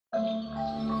Detachment.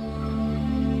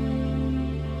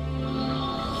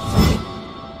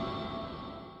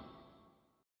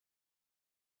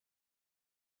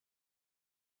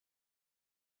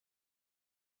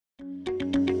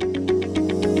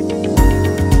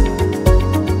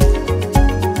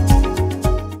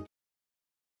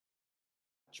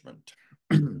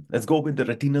 Let's go with the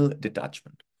retinal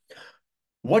detachment.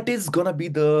 What is going to be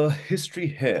the history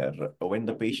here when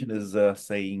the patient is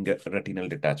saying retinal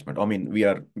detachment? I mean, we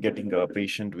are getting a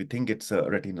patient, we think it's a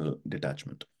retinal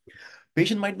detachment.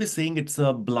 Patient might be saying it's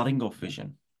a blurring of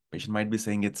vision. Patient might be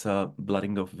saying it's a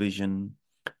blurring of vision,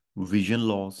 vision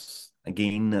loss,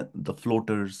 again, the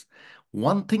floaters.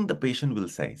 One thing the patient will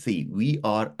say, see, we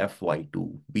are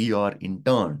FY2, we are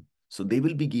intern. So they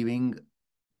will be giving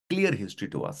clear history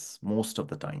to us most of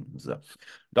the times.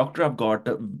 Doctor, I've got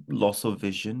loss of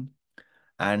vision,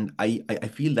 and I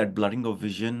feel that blurring of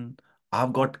vision.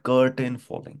 I've got curtain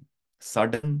falling,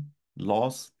 sudden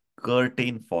loss,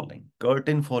 curtain falling.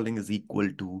 Curtain falling is equal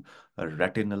to a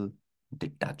retinal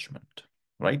detachment,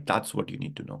 right? That's what you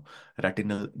need to know.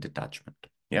 Retinal detachment.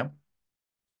 Yeah.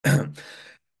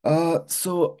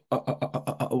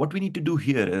 What we need to do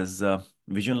here is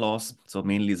vision loss. So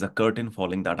mainly is a curtain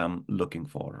falling that I'm looking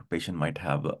for. Patient might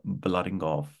have a blurring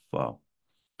of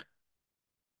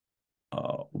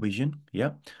vision.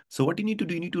 Yeah. So what you need to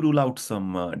do, you need to rule out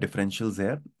some differentials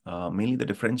there. Mainly the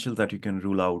differentials that you can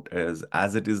rule out is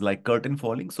as it is like curtain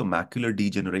falling. So macular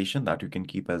degeneration that you can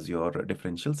keep as your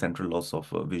differential, central loss of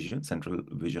vision, central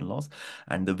vision loss,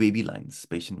 and the wavy lines.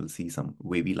 Patient will see some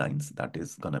wavy lines. That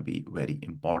is going to be very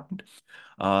important.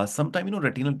 Sometime,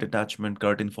 retinal detachment,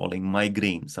 curtain falling,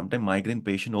 migraine. Sometime migraine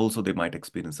patient also they might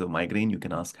experience. So migraine, you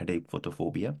can ask headache,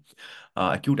 photophobia.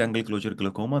 Acute angle closure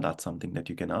glaucoma, that's something that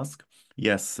you can ask.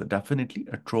 Yes, definitely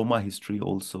a trauma history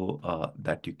also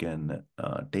that you can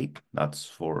take. That's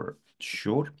for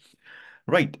sure.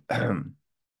 Right.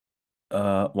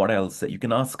 What else? You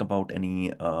can ask about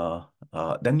any,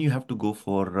 then you have to go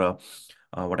for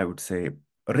what I would say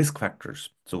risk factors.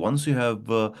 So once you have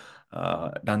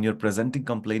done your presenting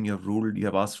complaint, you have ruled, you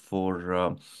have asked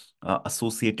for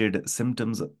associated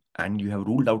symptoms and you have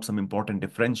ruled out some important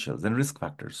differentials and risk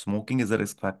factors. Smoking is a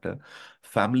risk factor.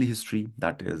 Family history,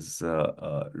 that is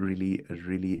really,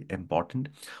 really important.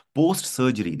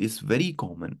 Post-surgery is very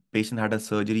common. Patient had a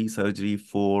surgery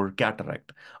for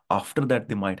cataract. After that,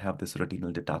 they might have this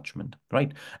retinal detachment,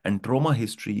 right? And trauma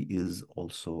history is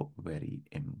also very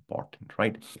important,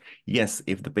 right? Yes,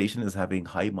 if the patient is having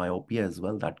high myopia as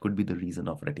well, that could be the reason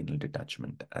of retinal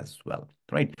detachment as well,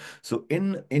 right? So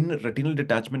in retinal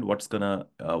detachment, what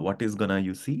is gonna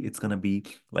you see? It's gonna be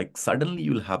like suddenly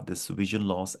you'll have this vision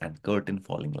loss and curtain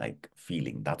falling like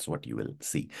feeling. That's what you will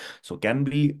see. So can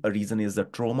be a reason is the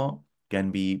trauma,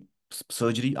 can be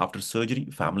surgery after surgery,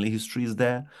 family history is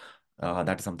there.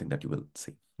 That is something that you will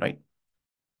see, right?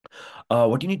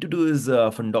 What you need to do is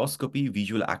fundoscopy,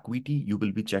 visual acuity, you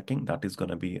will be checking. That is going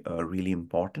to be really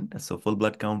important. So full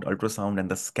blood count, ultrasound, and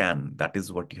the scan. That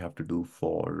is what you have to do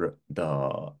for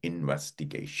the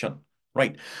investigation.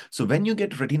 Right. So when you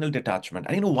get retinal detachment,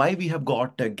 and you know why we have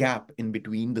got a gap in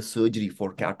between the surgery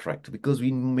for cataract, because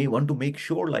we may want to make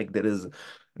sure like there is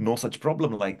no such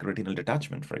problem like retinal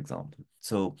detachment, for example.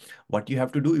 So what you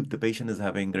have to do if the patient is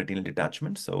having retinal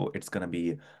detachment, so it's going to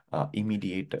be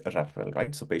immediate referral,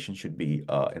 right? So patient should be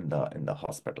in the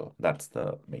hospital. That's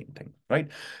the main thing,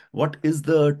 right? What is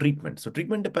the treatment? So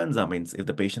treatment depends. I mean, if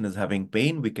the patient is having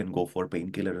pain, we can go for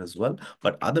painkiller as well.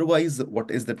 But otherwise,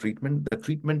 what is the treatment? The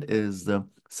treatment is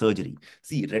surgery.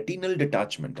 See, retinal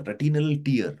detachment, retinal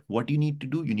tear. What you need to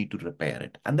do, you need to repair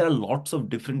it, and there are lots of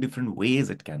different ways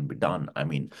it can be done. I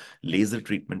mean, laser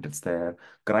treatment, it's there.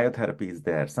 Cryotherapy is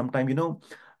there. Sometimes,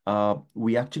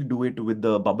 we actually do it with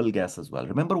the bubble gas as well.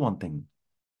 Remember one thing.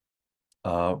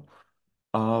 Uh,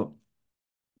 uh,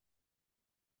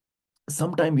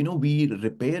 Sometimes, we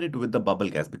repair it with the bubble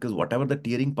gas because whatever the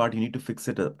tearing part, you need to fix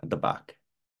it at the back.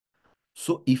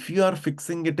 So if you are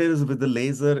fixing it is with the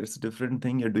laser, it's a different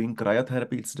thing. You're doing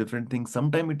cryotherapy, it's a different thing.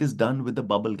 Sometimes it is done with the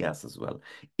bubble gas as well.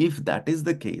 If that is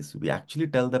the case, we actually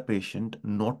tell the patient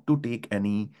not to take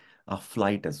any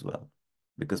flight as well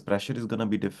because pressure is going to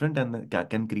be different and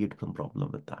can create some problem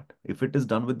with that. If it is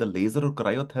done with the laser or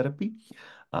cryotherapy,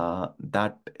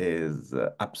 that is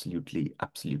absolutely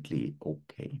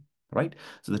okay, right?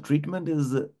 So the treatment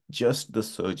is just the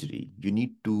surgery. You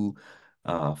need to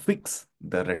fix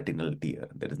the retinal tear.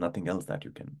 There is nothing else that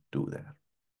you can do there.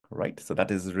 Right. So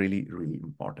that is really, really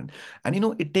important. And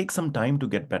it takes some time to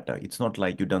get better. It's not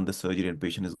like you've done the surgery and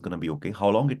patient is going to be okay. How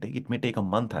long it take? It may take a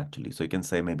month actually. So you can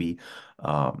say maybe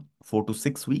 4 to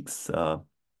 6 weeks.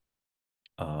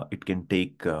 it can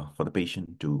take for the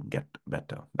patient to get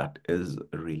better. That is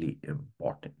really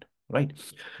important, right?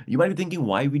 You might be thinking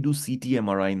why we do CT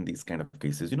MRI in these kind of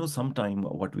cases. Sometime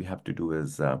what we have to do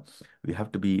is we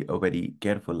have to be very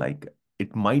careful. Like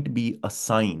it might be a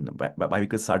sign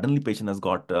because suddenly patient has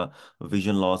got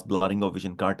vision loss, blurring of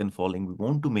vision, curtain falling. We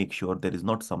want to make sure there is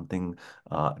not something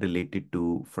related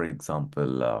to, for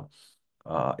example,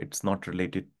 it's not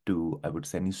related to, I would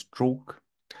say, any stroke,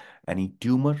 any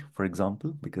tumor, for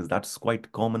example, because that's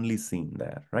quite commonly seen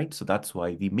there, right? So that's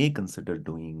why we may consider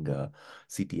doing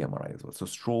CT MRI as well. So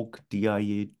stroke,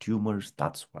 TIA, tumors,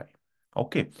 that's why.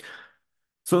 Okay.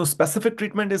 So specific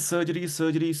treatment is surgery,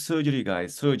 surgery, surgery,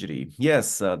 guys, surgery.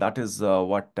 Yes, that is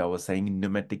what I was saying,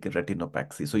 pneumatic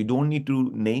retinopexy. So you don't need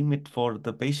to name it for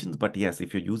the patients, but yes,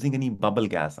 if you're using any bubble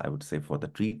gas, I would say for the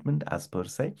treatment as per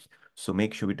se. So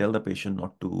make sure we tell the patient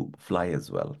not to fly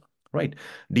as well. Right.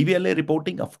 DVLA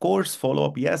reporting, of course, follow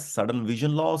up. Yes, sudden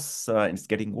vision loss, it's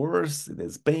getting worse.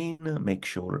 There's pain. Make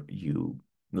sure you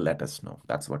let us know.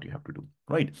 That's what you have to do.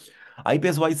 Right.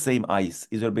 IPS wise, same. Eyes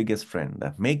is your biggest friend.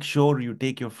 Make sure you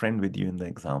take your friend with you in the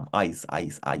exam. Eyes,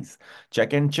 eyes, eyes.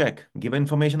 Check and check. Give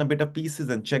information a bit of pieces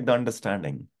and check the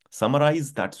understanding.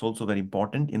 Summarize, that's also very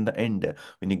important. In the end,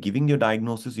 when you're giving your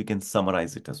diagnosis, you can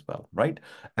summarize it as well, right?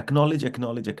 Acknowledge,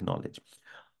 acknowledge, acknowledge.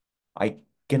 I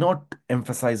cannot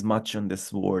emphasize much on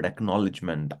this word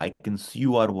acknowledgement. I can see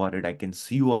you are worried. I can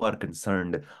see you are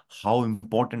concerned. How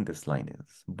important this line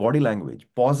is. Body language,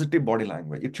 positive body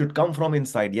language. It should come from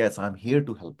inside. Yes, I'm here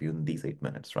to help you in these 8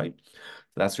 minutes, right? So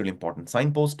that's really important.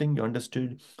 Signposting, you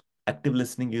understood. Active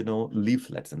listening,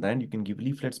 leaflets. And then you can give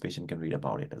leaflets, patient can read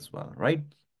about it as well, right?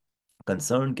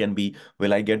 Concern can be,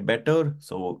 will I get better?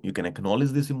 So you can acknowledge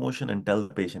this emotion and tell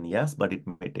the patient yes, but it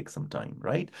may take some time,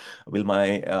 right? Will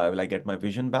I get my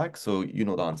vision back? So you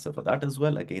know the answer for that as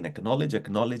well. Again, acknowledge,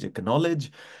 acknowledge,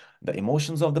 acknowledge the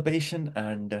emotions of the patient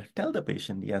and tell the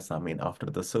patient, yes, I mean, after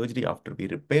the surgery, after we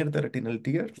repair the retinal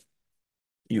tear,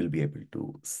 you'll be able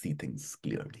to see things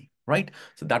clearly, right?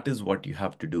 So that is what you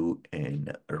have to do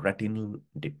in retinal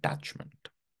detachment.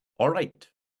 All right.